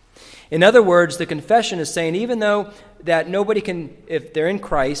repentance. In other words, the confession is saying even though that nobody can, if they're in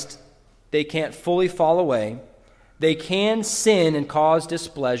Christ, they can't fully fall away, they can sin and cause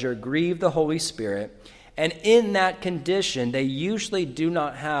displeasure, grieve the Holy Spirit, and in that condition, they usually do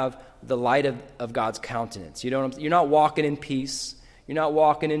not have the light of God's countenance. You're not walking in peace, you're not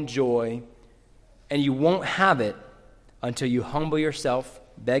walking in joy, and you won't have it until you humble yourself,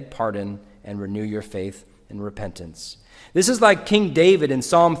 beg pardon, and renew your faith and repentance. This is like King David in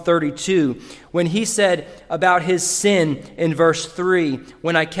Psalm 32 when he said about his sin in verse 3,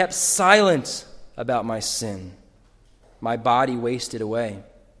 when I kept silent about my sin, my body wasted away.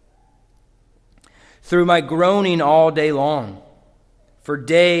 Through my groaning all day long, for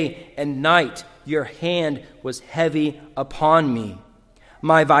day and night your hand was heavy upon me.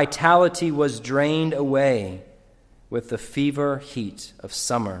 My vitality was drained away with the fever heat of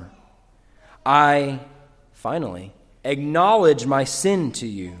summer. I, finally, acknowledge my sin to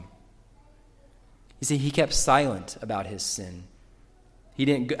you. You see, he kept silent about his sin. He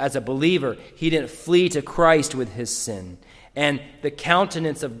didn't, as a believer, he didn't flee to Christ with his sin. And the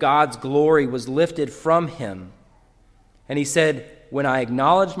countenance of God's glory was lifted from him. And he said, when I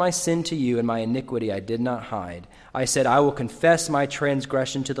acknowledged my sin to you and my iniquity I did not hide, I said, I will confess my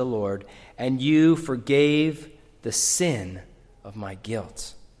transgression to the Lord, and you forgave the sin of my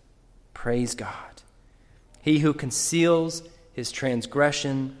guilt. Praise God. He who conceals his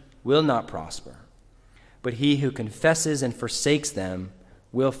transgression will not prosper, but he who confesses and forsakes them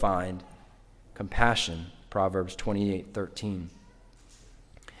will find compassion. Proverbs 28:13.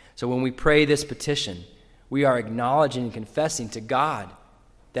 So when we pray this petition, we are acknowledging and confessing to God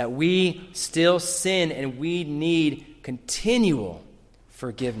that we still sin and we need continual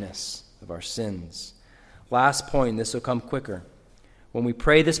forgiveness of our sins. Last point, this will come quicker. When we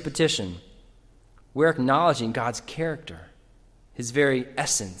pray this petition, we're acknowledging God's character, his very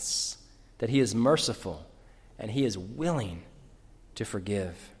essence, that he is merciful and he is willing to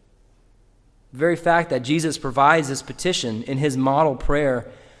forgive. The very fact that Jesus provides this petition in his model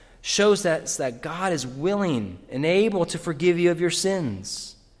prayer shows that God is willing and able to forgive you of your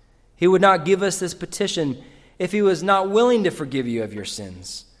sins. He would not give us this petition if he was not willing to forgive you of your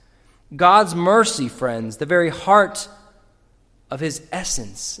sins. God's mercy, friends, the very heart of his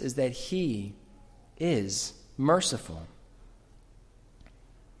essence is that he is merciful.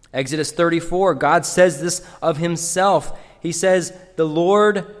 Exodus 34, God says this of himself. He says, the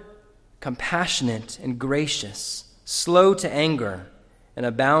Lord, compassionate and gracious, slow to anger, and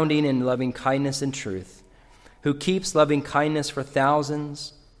abounding in loving kindness and truth, who keeps loving kindness for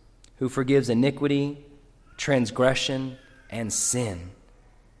thousands, who forgives iniquity, transgression, and sin.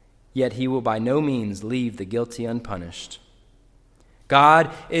 Yet he will by no means leave the guilty unpunished. God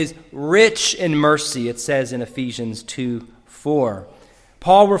is rich in mercy, it says in Ephesians 2:4.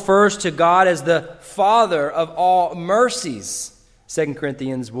 Paul refers to God as the Father of all mercies, 2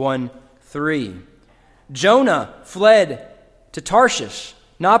 Corinthians 1:3. Jonah fled to Tarshish,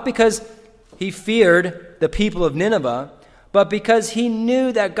 not because he feared the people of Nineveh, but because he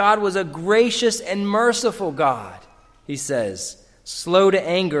knew that God was a gracious and merciful God, he says, slow to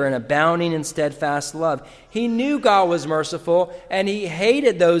anger and abounding in steadfast love. He knew God was merciful, and he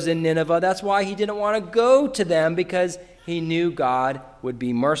hated those in Nineveh. That's why he didn't want to go to them, because he knew God would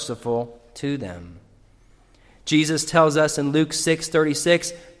be merciful to them. Jesus tells us in Luke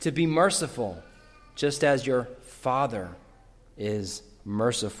 6:36 to be merciful, just as your Father is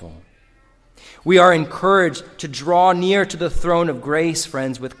merciful. We are encouraged to draw near to the throne of grace,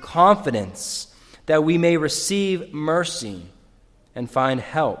 friends, with confidence that we may receive mercy and find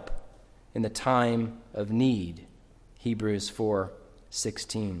help in the time of need. Hebrews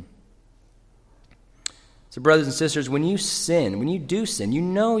 4:16. So brothers and sisters, when you do sin, you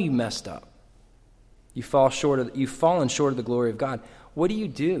know you messed up. You've fallen short of the glory of God. What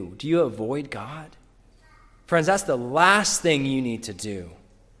do? Do you avoid God? Friends, that's the last thing you need to do.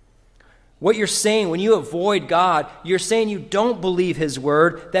 What you're saying when you avoid God, you're saying you don't believe his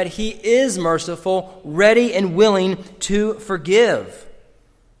word, that he is merciful, ready and willing to forgive.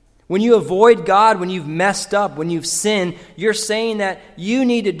 When you avoid God, when you've messed up, when you've sinned, you're saying that you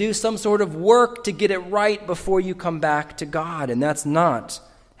need to do some sort of work to get it right before you come back to God. And that's not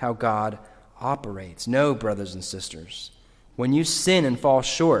how God operates. No, brothers and sisters. When you sin and fall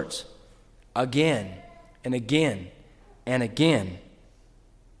short again and again and again,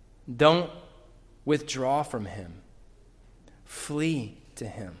 don't withdraw from him. Flee to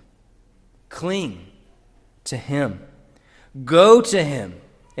him. Cling to him. Go to him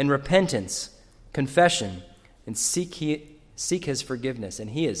in repentance, confession, and seek his forgiveness. And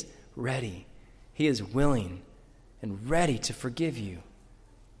he is ready. He is willing and ready to forgive you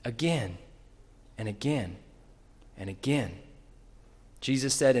again and again and again.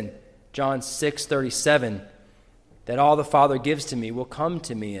 Jesus said in John 6:37 that all the Father gives to me will come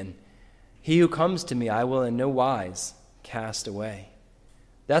to me, and he who comes to me I will in no wise cast away.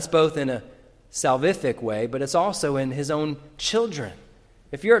 That's both in a salvific way, but it's also in his own children.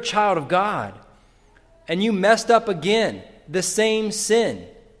 If you're a child of God and you messed up again, the same sin,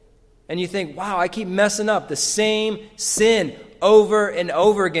 and you think, wow, I keep messing up the same sin over and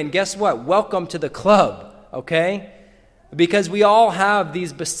over again, guess what? Welcome to the club, okay? Because we all have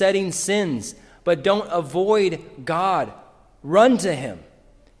these besetting sins, but don't avoid God. Run to him.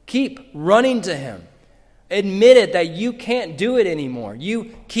 Keep running to him. Admit it that you can't do it anymore.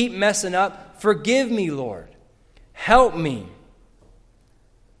 You keep messing up. Forgive me, Lord. Help me.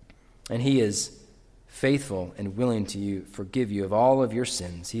 And he is faithful and willing to forgive you of all of your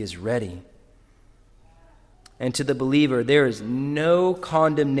sins. He is ready. And to the believer, there is no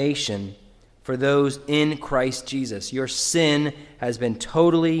condemnation for those in Christ Jesus. Your sin has been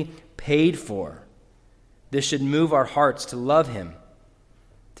totally paid for. This should move our hearts to love him,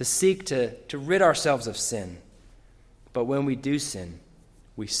 to seek to rid ourselves of sin. But when we do sin,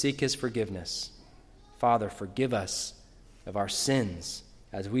 we seek his forgiveness. Father, forgive us of our sins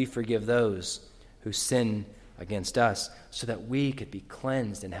as we forgive those who sin against us, so that we could be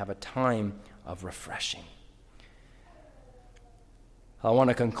cleansed and have a time of refreshing. I want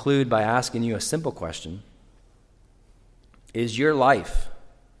to conclude by asking you a simple question. Is your life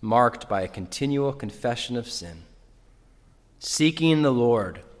marked by a continual confession of sin, seeking the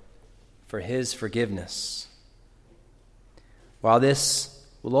Lord for his forgiveness? While this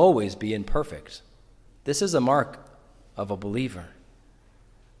will always be imperfect, this is a mark of a believer.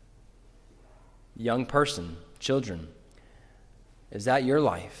 Young person, children, is that your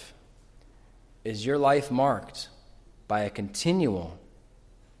life? Is your life marked by a continual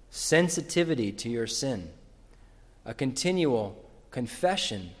sensitivity to your sin, a continual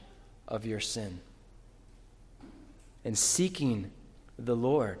confession of your sin, and seeking the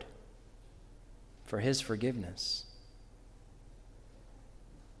Lord for his forgiveness?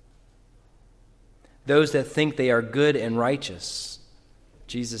 Those that think they are good and righteous,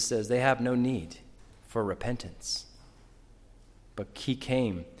 Jesus says they have no need for repentance. But he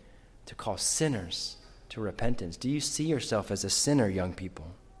came to call sinners to repentance. Do you see yourself as a sinner, young people?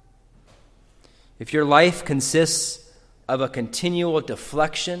 If your life consists of a continual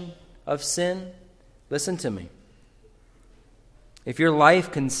deflection of sin, listen to me. If your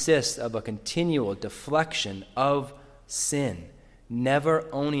life consists of a continual deflection of sin, never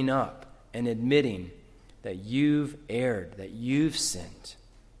owning up and admitting that you've erred, that you've sinned,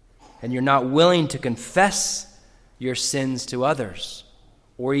 and you're not willing to confess your sins to others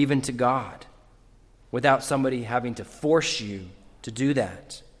or even to God without somebody having to force you to do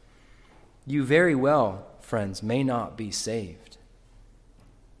that, you very well, friends, may not be saved.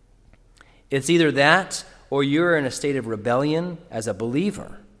 It's either that or you're in a state of rebellion as a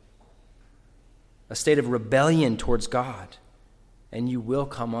believer, a state of rebellion towards God, and you will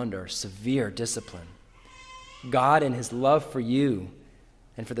come under severe discipline. God, in his love for you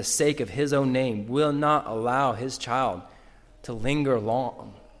and for the sake of his own name, will not allow his child to linger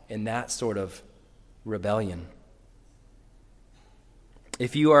long in that sort of rebellion.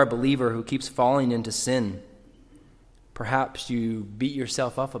 If you are a believer who keeps falling into sin, perhaps you beat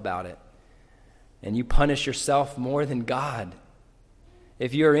yourself up about it and you punish yourself more than God.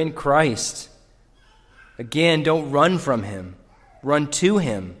 If you're in Christ, again, don't run from him. Run to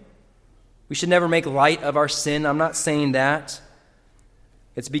him. We should never make light of our sin. I'm not saying that.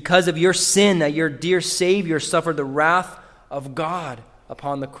 It's because of your sin that your dear Savior suffered the wrath of God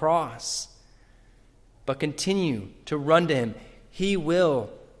upon the cross. But continue to run to him. He will,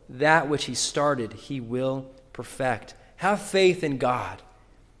 that which he started, he will perfect. Have faith in God.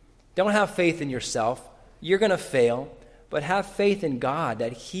 Don't have faith in yourself. You're going to fail. But have faith in God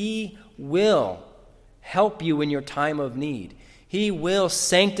that he will help you in your time of need. He will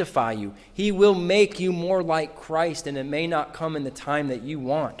sanctify you. He will make you more like Christ, and it may not come in the time that you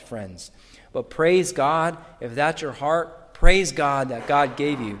want, friends. But praise God, if that's your heart, praise God that God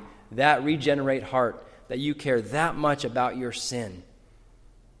gave you that regenerate heart, that you care that much about your sin,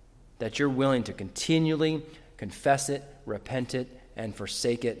 that you're willing to continually confess it, repent it, and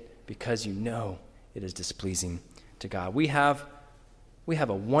forsake it because you know it is displeasing to God. We have a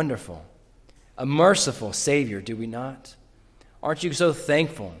wonderful, a merciful Savior, do we not? Aren't you so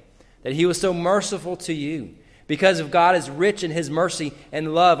thankful that he was so merciful to you? Because of God is rich in his mercy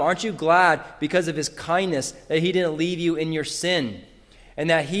and love. Aren't you glad because of his kindness that he didn't leave you in your sin and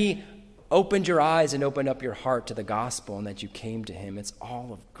that he opened your eyes and opened up your heart to the gospel and that you came to him? It's all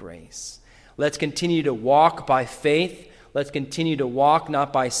of grace. Let's continue to walk by faith. Let's continue to walk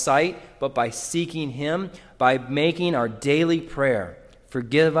not by sight, but by seeking him, by making our daily prayer.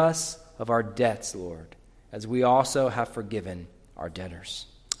 Forgive us of our debts, Lord, as we also have forgiven our debtors.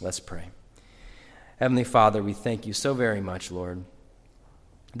 Let's pray. Heavenly Father, we thank you so very much, Lord,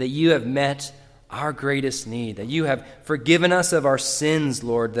 that you have met our greatest need, that you have forgiven us of our sins,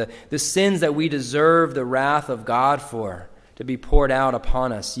 Lord, the sins that we deserve the wrath of God for, to be poured out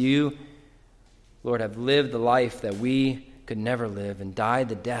upon us. You, Lord, have lived the life that we could never live and died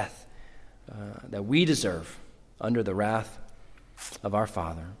the death that we deserve under the wrath of our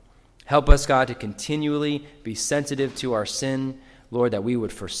Father. Help us, God, to continually be sensitive to our sin, Lord, that we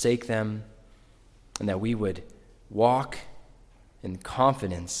would forsake them and that we would walk in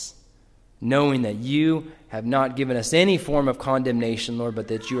confidence, knowing that you have not given us any form of condemnation, Lord, but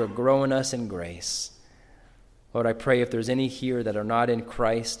that you are growing us in grace. Lord, I pray if there's any here that are not in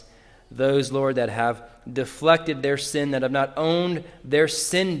Christ, those, Lord, that have deflected their sin, that have not owned their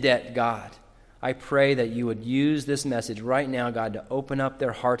sin debt, God, I pray that you would use this message right now, God, to open up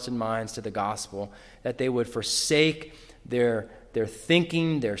their hearts and minds to the gospel, that they would forsake their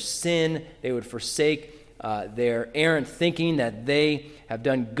thinking, their sin. They would forsake their errant thinking that they have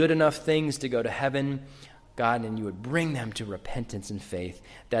done good enough things to go to heaven, God, and you would bring them to repentance and faith,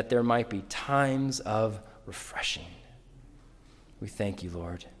 that there might be times of refreshing. We thank you,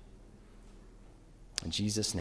 Lord. In Jesus' name.